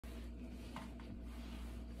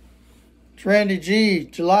It's Randy G,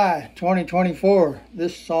 July 2024.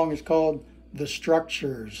 This song is called The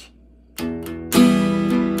Structures.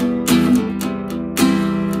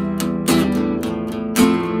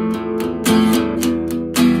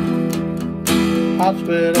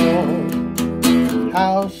 Hospitals,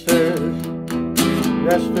 houses,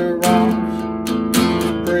 restaurants,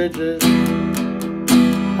 bridges.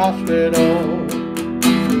 Hospitals,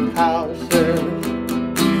 houses,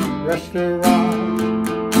 restaurants,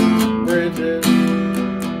 bridges.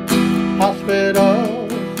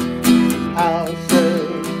 Hospitals,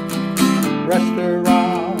 houses,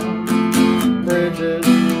 restaurants, bridges.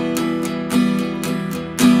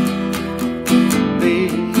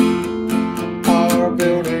 These are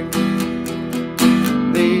buildings,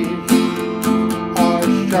 these are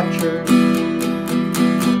structures,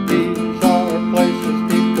 these are places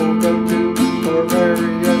people go to for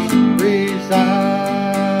various reasons.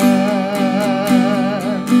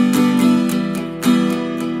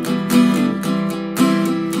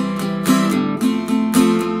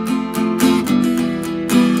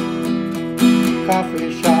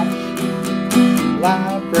 Coffee shops,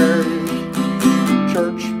 libraries,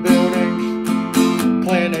 church buildings,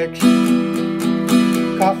 clinics.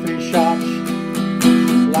 Coffee shops,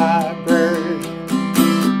 libraries,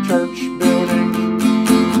 church buildings,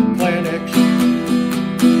 clinics.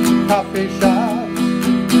 Coffee shops,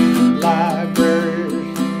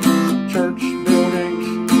 libraries, church buildings,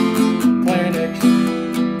 clinics.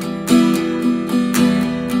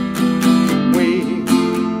 We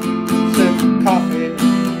sip coffee,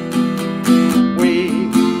 we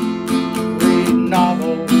read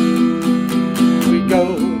novels, we go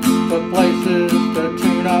to places to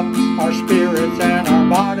tune up our spirits and our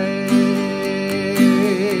bodies.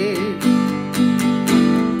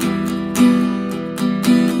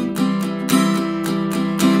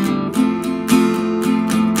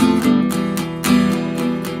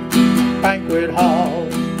 Banquet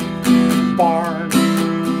halls, barns,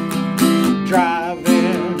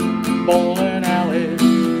 drive-in, bowling alleys.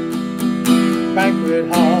 Banquet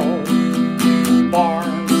halls,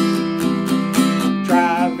 barns,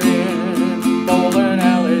 drive-in, bowling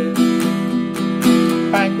alleys.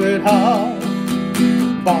 Banquet halls,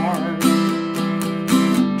 barns,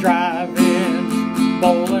 drive-ins,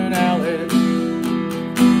 bowling alleys.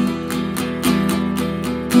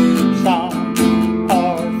 Some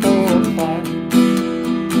are for fun,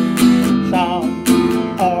 some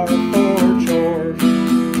are for chores,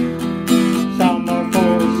 some are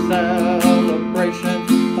for celebration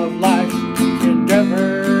of life's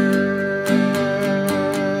endeavors.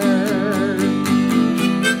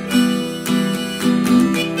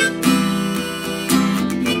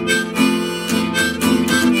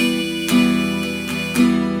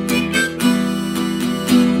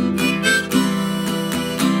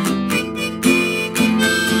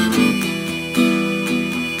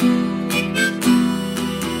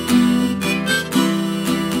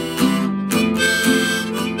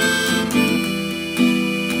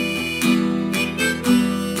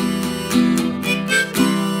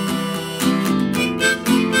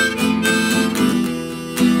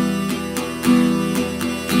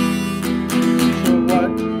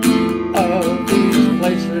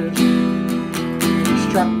 Places,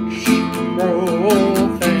 structural